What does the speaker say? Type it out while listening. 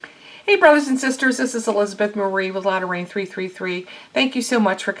Hey brothers and sisters, this is Elizabeth Marie with Latter Rain 333. Thank you so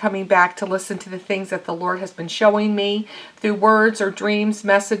much for coming back to listen to the things that the Lord has been showing me through words or dreams,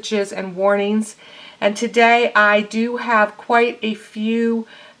 messages, and warnings. And today I do have quite a few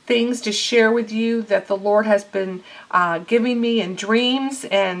things to share with you that the Lord has been giving me in dreams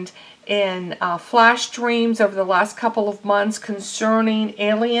and in flash dreams over the last couple of months concerning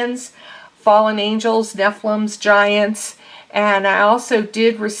aliens, fallen angels, Nephilims, giants. And I also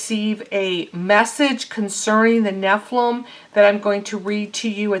did receive a message concerning the Nephilim that I'm going to read to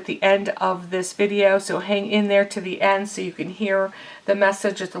you at the end of this video. So hang in there to the end so you can hear the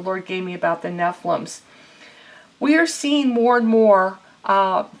message that the Lord gave me about the Nephilims. We are seeing more and more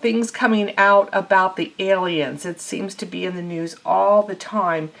things coming out about the aliens. It seems to be in the news all the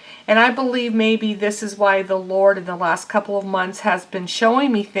time. And I believe maybe this is why the Lord in the last couple of months has been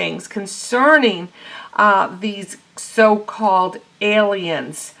showing me things concerning these so-called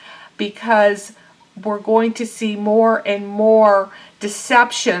aliens, because we're going to see more and more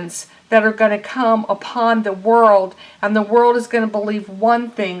deceptions that are going to come upon the world, and the world is going to believe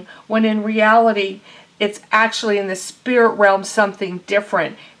one thing when in reality it's actually in the spirit realm something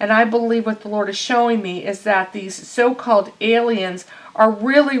different. And I believe what the Lord is showing me is that these so-called aliens are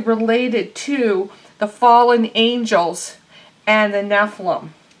really related to the fallen angels and the Nephilim.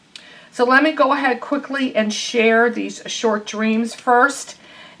 So let me go ahead quickly and share these short dreams first.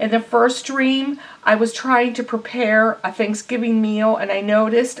 In the first dream, I was trying to prepare a Thanksgiving meal, and I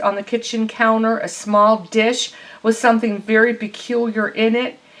noticed on the kitchen counter a small dish with something very peculiar in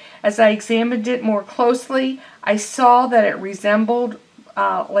it. As I examined it more closely, I saw that it resembled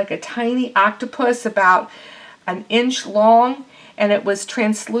like a tiny octopus about an inch long, and it was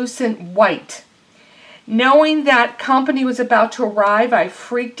translucent white. Knowing that company was about to arrive, I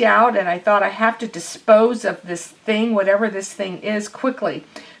freaked out and I thought I have to dispose of this thing, whatever this thing is, quickly.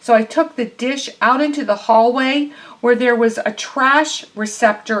 So I took the dish out into the hallway where there was a trash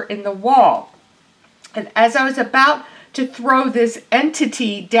receptor in the wall. And as I was about to throw this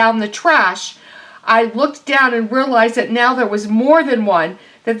entity down the trash, I looked down and realized that now there was more than one,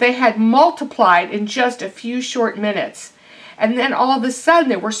 that they had multiplied in just a few short minutes. And then all of a sudden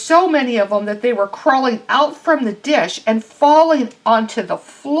there were so many of them that they were crawling out from the dish and falling onto the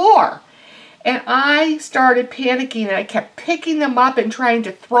floor. And I started panicking, and I kept picking them up and trying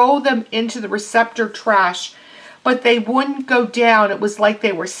to throw them into the receptor trash, but they wouldn't go down. It was like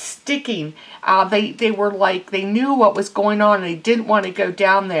they were sticking. They were like they knew what was going on and they didn't want to go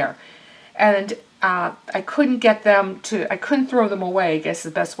down there. And I couldn't get them to, I couldn't throw them away, I guess is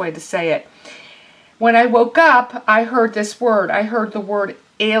the best way to say it. When I woke up, I heard this word. I heard the word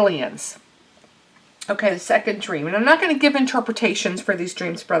aliens. Okay, the second dream. And I'm not going to give interpretations for these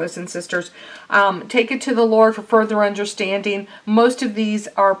dreams, brothers and sisters. Take it to the Lord for further understanding. Most of these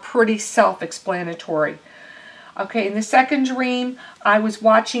are pretty self-explanatory. Okay, in the second dream, I was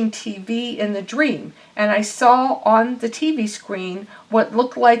watching TV in the dream, and I saw on the TV screen what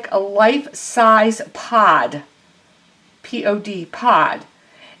looked like a life-size pod. P-O-D, pod.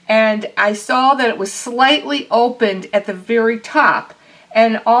 And I saw that it was slightly opened at the very top.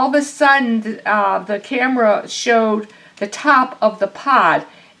 And all of a sudden, the camera showed the top of the pod.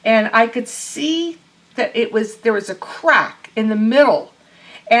 And I could see that there was a crack in the middle.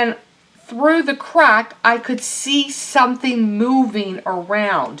 And through the crack, I could see something moving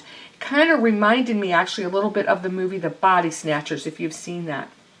around. It kind of reminded me actually a little bit of the movie The Body Snatchers, if you've seen that.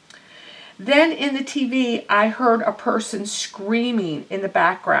 Then in the TV, I heard a person screaming in the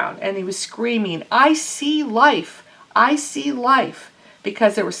background, and he was screaming, "I see life, I see life,"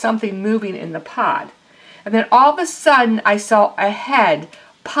 because there was something moving in the pod. And then all of a sudden, I saw a head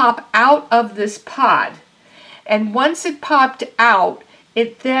pop out of this pod. And once it popped out,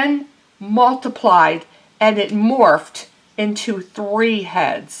 it then multiplied, and it morphed into 3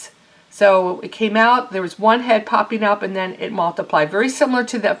 heads. So it came out, there was one head popping up, and then it multiplied. Very similar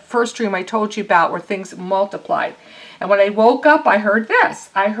to the first dream I told you about where things multiplied. And when I woke up, I heard this.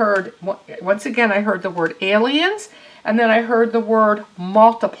 I heard, once again, I heard the word aliens, and then I heard the word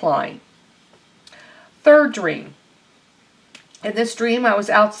multiplying. Third dream. In this dream, I was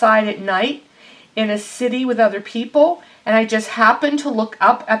outside at night in a city with other people, and I just happened to look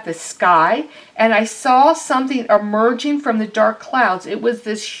up at the sky, and I saw something emerging from the dark clouds. It was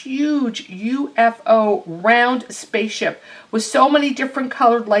this huge UFO round spaceship with so many different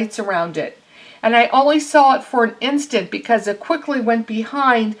colored lights around it. And I only saw it for an instant because it quickly went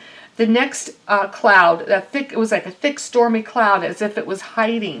behind the next cloud. It was like a thick, stormy cloud, as if it was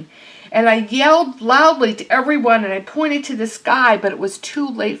hiding. And I yelled loudly to everyone, and I pointed to the sky, but it was too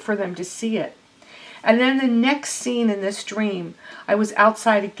late for them to see it. And then the next scene in this dream, I was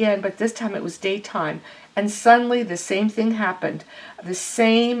outside again, but this time it was daytime. And suddenly the same thing happened. The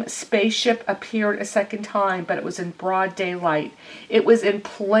same spaceship appeared a second time, but it was in broad daylight. It was in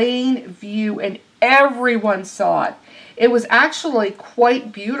plain view, and everyone saw it. It was actually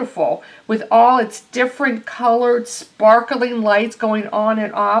quite beautiful, with all its different colored, sparkling lights going on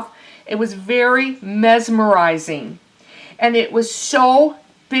and off. It was very mesmerizing. And it was so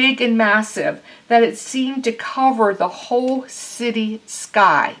big and massive that it seemed to cover the whole city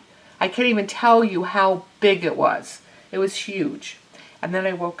sky. I can't even tell you how big it was. It was huge. And then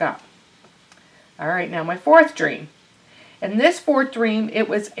I woke up. All right, now my fourth dream. In this fourth dream, it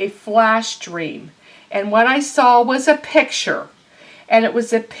was a flash dream. And what I saw was a picture. And it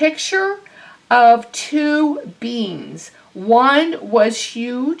was a picture of two beings. One was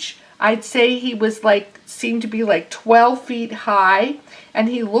huge. I'd say he was seemed to be like 12 feet high. And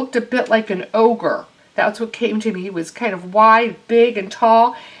he looked a bit like an ogre. That's what came to me. He was kind of wide, big, and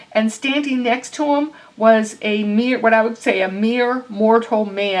tall. And standing next to him was a mere mortal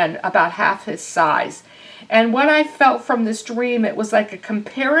man, about half his size. And what I felt from this dream, it was like a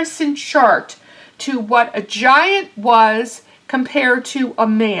comparison chart to what a giant was compared to a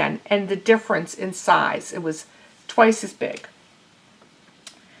man, and the difference in size. It was twice as big.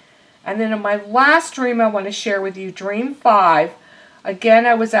 And then in my last dream I want to share with you, dream 5, again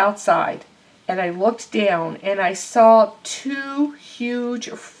I was outside. And I looked down and I saw two huge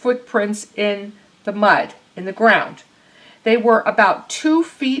footprints in the mud, in the ground. They were about 2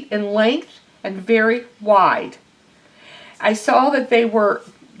 feet in length and very wide. I saw that they were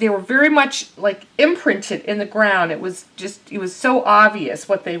very much like imprinted in the ground. It was so obvious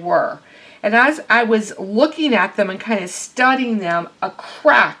what they were. And as I was looking at them and kind of studying them, a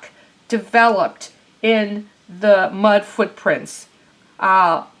crack developed in the mud footprints.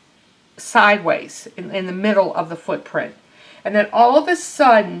 Sideways in the middle of the footprint. And then all of a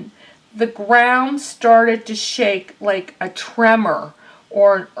sudden the ground started to shake like a tremor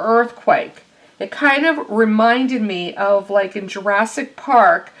or an earthquake. It kind of reminded me of like in Jurassic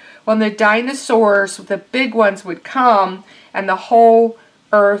Park when the dinosaurs, the big ones, would come and the whole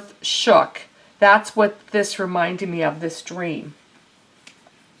earth shook. That's what this reminded me of, this dream.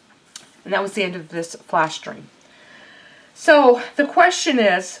 And that was the end of this flash dream. So the question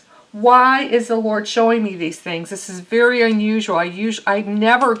is, why is the Lord showing me these things? This is very unusual. I've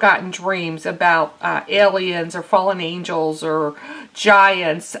never gotten dreams about aliens or fallen angels or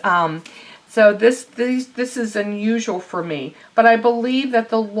giants. So this is unusual for me. But I believe that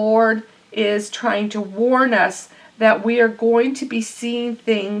the Lord is trying to warn us that we are going to be seeing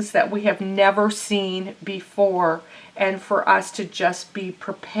things that we have never seen before, and for us to just be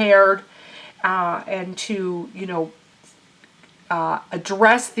prepared and to,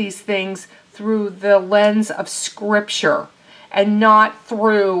 address these things through the lens of Scripture, and not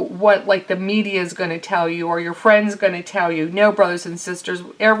through what the media is going to tell you or your friends going to tell you. No, brothers and sisters,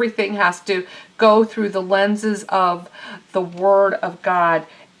 everything has to go through the lenses of the Word of God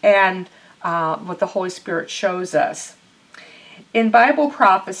and what the Holy Spirit shows us. In Bible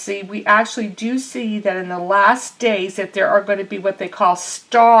prophecy, we actually do see that in the last days that there are going to be what they call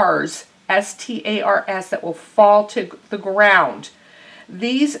stars, S-T-A-R-S, that will fall to the ground.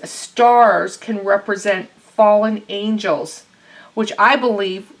 These stars can represent fallen angels, which I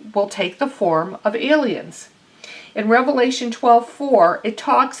believe will take the form of aliens. In Revelation 12:4, it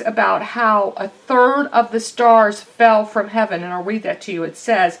talks about how a third of the stars fell from heaven, and I'll read that to you. It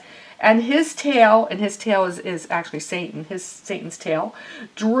says, and his tail is actually Satan, Satan's tail,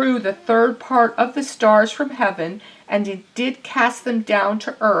 drew the third part of the stars from heaven, and he did cast them down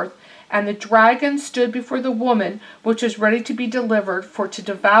to earth. And the dragon stood before the woman, which was ready to be delivered, for to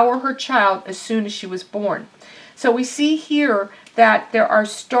devour her child as soon as she was born. So we see here that there are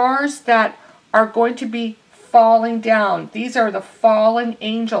stars that are going to be falling down. These are the fallen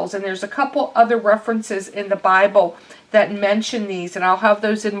angels. And there's a couple other references in the Bible that mention these. And I'll have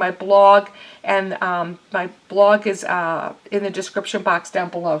those in my blog. And my blog is in the description box down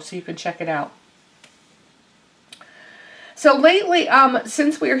below, so you can check it out. So lately,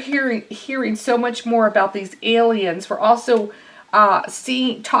 since we're hearing so much more about these aliens, we're also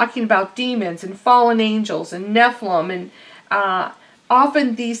talking about demons and fallen angels and Nephilim, and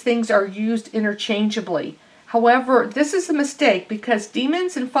often these things are used interchangeably. However, this is a mistake, because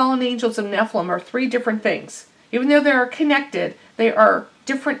demons and fallen angels and Nephilim are 3 different things. Even though they are connected, they are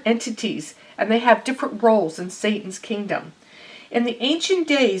different entities, and they have different roles in Satan's kingdom. In the ancient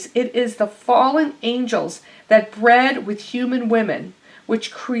days, it is the fallen angels that bred with human women,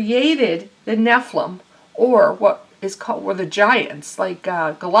 which created the Nephilim, or what is called the giants, like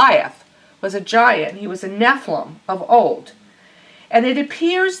Goliath, was a giant. He was a Nephilim of old. And it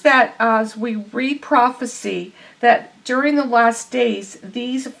appears that as we read prophecy, that during the last days,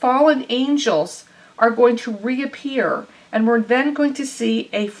 these fallen angels are going to reappear. And we're then going to see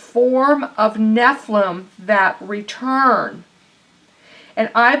a form of Nephilim that return. And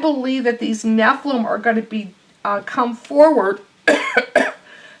I believe that these Nephilim are going to be come forward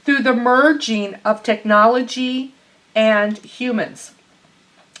through the merging of technology and humans.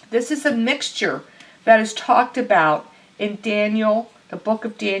 This is a mixture that is talked about in Daniel, the book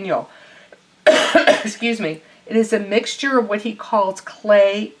of Daniel. Excuse me. It is a mixture of what he calls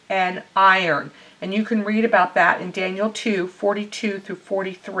clay and iron. And you can read about that in Daniel 2, 42 through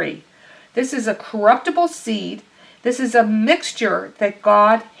 43. This is a corruptible seed. This is a mixture that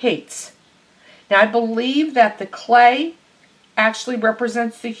God hates. Now I believe that the clay actually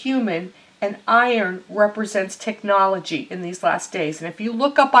represents the human and iron represents technology in these last days. And if you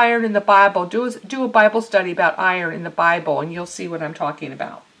look up iron in the Bible, do a Bible study about iron in the Bible and you'll see what I'm talking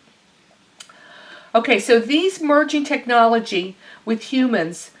about. Okay, so these merging technology with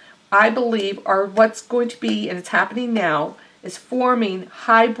humans, I believe, are what's going to be, and it's happening now, is forming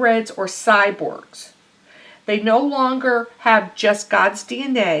hybrids or cyborgs. They no longer have just God's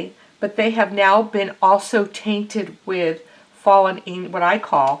DNA, but they have now been also tainted with what I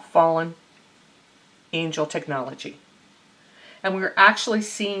call fallen angel technology. And we're actually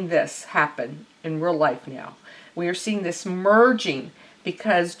seeing this happen in real life now. We are seeing this merging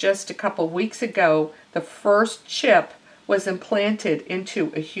because just a couple weeks ago, the first chip was implanted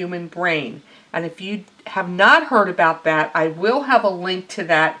into a human brain. And if you have not heard about that, I will have a link to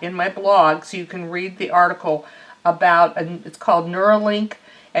that in my blog so you can read the article about, it's called Neuralink,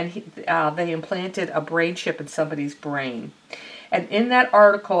 and they implanted a brain chip in somebody's brain. And in that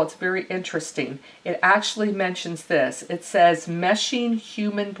article, it's very interesting. It actually mentions this. It says, meshing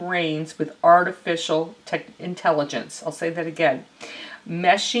human brains with artificial intelligence. I'll say that again.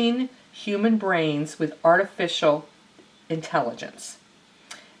 Meshing human brains with artificial intelligence.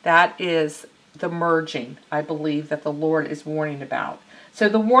 That is the merging, I believe, that the Lord is warning about. So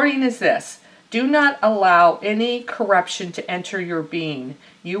the warning is this. Do not allow any corruption to enter your being.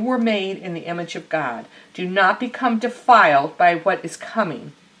 You were made in the image of God. Do not become defiled by what is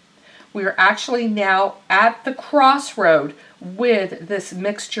coming. We are actually now at the crossroad with this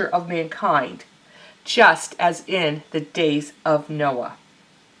mixture of mankind, just as in the days of Noah.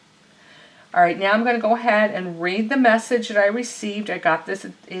 All right, now I'm going to go ahead and read the message that I received. I got this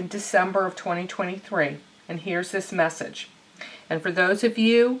in December of 2023, and here's this message. And for those of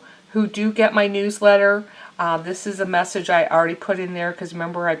you who do get my newsletter, this is a message I already put in there because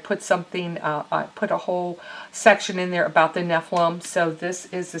remember I put something, I put a whole section in there about the Nephilim, so this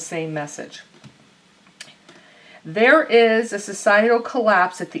is the same message. There is a societal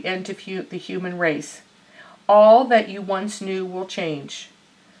collapse at the end of the human race. All that you once knew will change.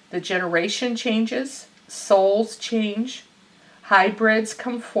 The generation changes, souls change, hybrids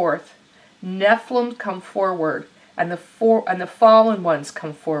come forth, Nephilim come forward, and the fallen ones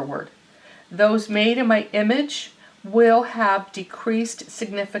come forward. Those made in my image will have decreased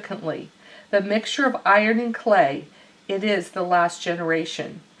significantly. The mixture of iron and clay, it is the last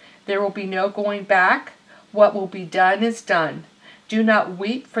generation. There will be no going back. What will be done is done. Do not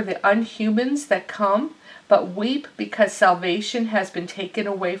weep for the unhumans that come, but weep because salvation has been taken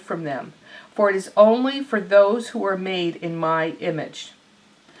away from them. For it is only for those who are made in my image.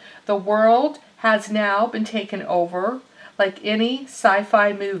 The world has now been taken over. Like any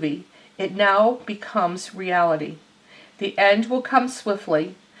sci-fi movie, it now becomes reality. The end will come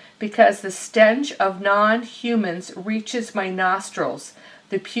swiftly because the stench of non-humans reaches my nostrils.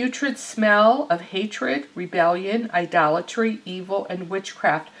 The putrid smell of hatred, rebellion, idolatry, evil, and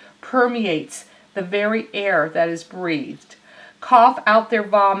witchcraft permeates the very air that is breathed. Cough out their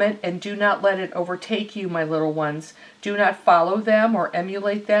vomit and do not let it overtake you, my little ones. Do not follow them or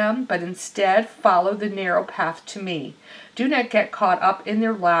emulate them, but instead follow the narrow path to me. Do not get caught up in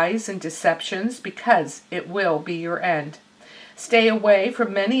their lies and deceptions, because it will be your end. Stay away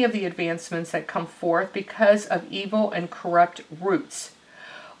from many of the advancements that come forth because of evil and corrupt roots.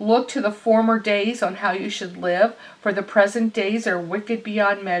 Look to the former days on how you should live, for the present days are wicked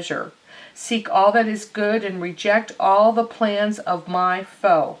beyond measure. Seek all that is good and reject all the plans of my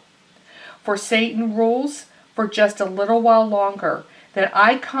foe. For Satan rules for just a little while longer. Then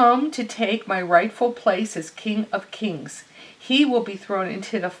I come to take my rightful place as King of Kings. He will be thrown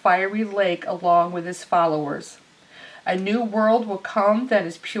into the fiery lake along with his followers. A new world will come that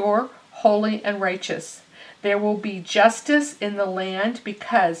is pure, holy, and righteous. There will be justice in the land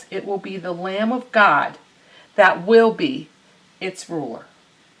because it will be the Lamb of God that will be its ruler.